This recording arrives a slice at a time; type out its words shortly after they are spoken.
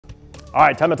All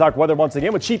right, time to talk weather once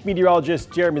again with Chief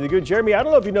Meteorologist Jeremy LaGoo. Jeremy, I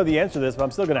don't know if you know the answer to this, but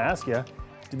I'm still going to ask you.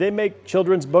 Do they make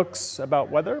children's books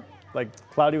about weather? Like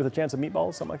Cloudy with a Chance of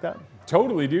Meatballs, something like that?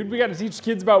 Totally, dude. We got to teach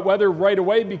kids about weather right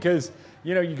away because,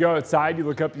 you know, you go outside, you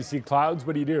look up, you see clouds.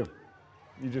 What do?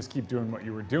 You just keep doing what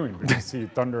you were doing. But you see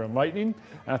thunder and lightning,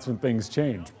 that's when things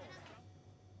change.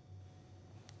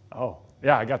 Oh,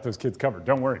 yeah, I got those kids covered.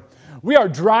 Don't worry. We are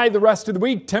dry the rest of the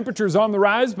week. Temperatures on the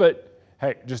rise, but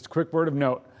hey, just a quick word of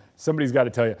note. Somebody's got to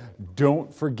tell you,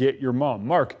 don't forget your mom.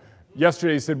 Mark,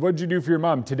 yesterday you said, what'd you do for your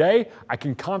mom? Today, I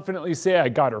can confidently say I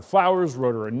got her flowers,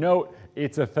 wrote her a note.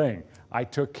 It's a thing. I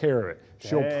took care of it. Dang.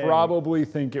 She'll probably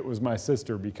think it was my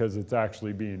sister because it's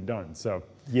actually being done. So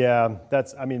yeah,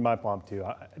 my mom too.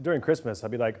 During Christmas,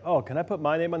 I'd be like, oh, can I put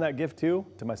my name on that gift too?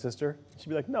 To my sister. She'd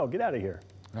be like, no, get out of here.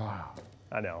 Oh,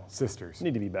 I know. Sisters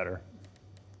need to be better.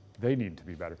 They need to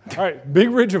be better. All right,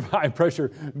 big ridge of high pressure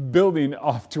building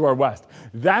off to our west.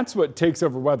 That's what takes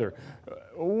over weather.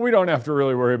 We don't have to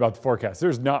really worry about the forecast.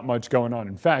 There's not much going on.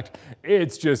 In fact,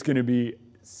 it's just going to be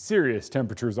serious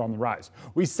temperatures on the rise.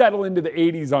 We settle into the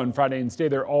 80s on Friday and stay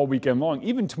there all weekend long.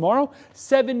 Even tomorrow,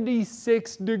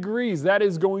 76 degrees. That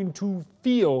is going to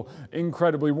feel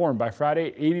incredibly warm. By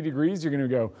Friday, 80 degrees, you're going to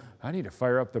go, I need to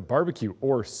fire up the barbecue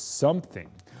or something.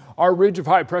 Our ridge of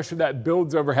high pressure that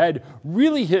builds overhead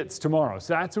really hits tomorrow.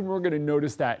 So that's when we're going to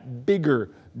notice that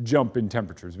bigger jump in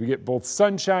temperatures. We get both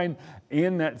sunshine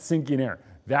and that sinking air.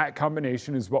 That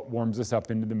combination is what warms us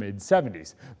up into the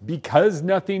mid-70s. Because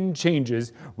nothing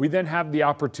changes, we then have the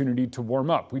opportunity to warm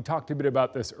up. We talked a bit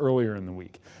about this earlier in the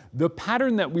week. The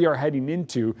pattern that we are heading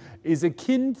into is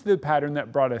akin to the pattern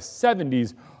that brought us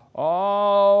 70s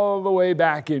all the way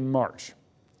back in March.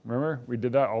 Remember, we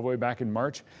did that all the way back in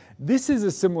March. This is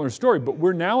a similar story, but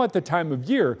we're now at the time of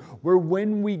year where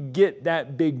when we get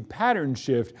that big pattern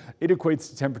shift, it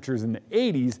equates to temperatures in the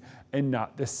 80s and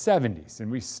not the 70s. And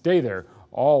we stay there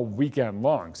all weekend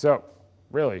long. So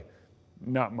really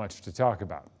not much to talk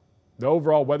about. The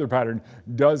overall weather pattern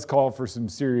does call for some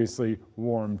seriously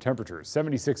warm temperatures.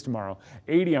 76 tomorrow,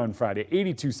 80 on Friday,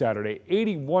 82 Saturday,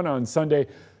 81 on Sunday.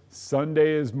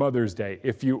 Sunday is Mother's Day.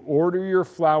 If you order your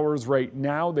flowers right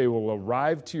now, they will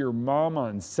arrive to your mom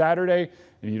on Saturday,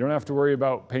 and you don't have to worry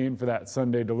about paying for that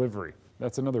Sunday delivery.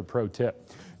 That's another pro tip.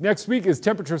 Next week, as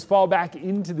temperatures fall back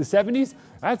into the 70s,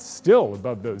 that's still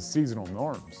above those seasonal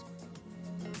norms.